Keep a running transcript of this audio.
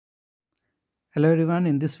Hello everyone,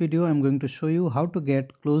 in this video I'm going to show you how to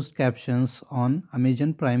get closed captions on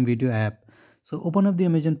Amazon Prime Video app. So open up the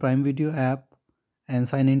Amazon Prime Video app and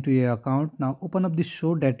sign into your account. Now open up the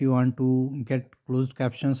show that you want to get closed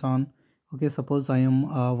captions on. Okay, suppose I am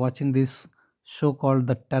watching this show called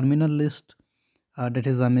The Terminal List, that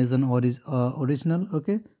is Amazon original.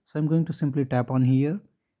 Okay, so I'm going to simply tap on here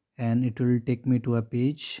and it will take me to a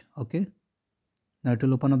page. Okay, now it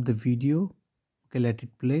will open up the video. Okay, let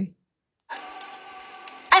it play.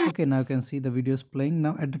 Okay, now you can see the video is playing.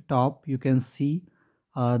 Now at the top you can see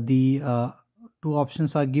the two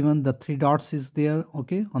options are given. The three dots is there,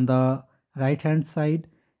 okay, on the right hand side,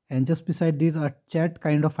 and just beside this a chat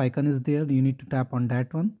kind of icon is there. You need to tap on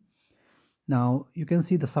that one. Now you can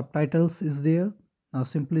see the subtitles is there. Now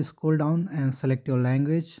simply scroll down and select your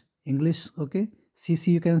language, English. Okay, CC,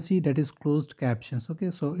 you can see that is closed captions. Okay,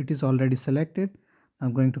 so it is already selected.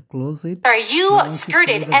 I'm going to close it. Are you Now once you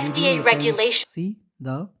skirted play the video, FDA you regulation? can see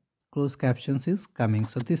the closed captions is coming.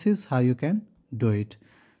 So this is how you can do it.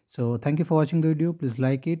 So thank you for watching the video. Please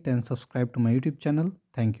like it and subscribe to my YouTube channel.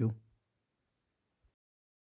 Thank you.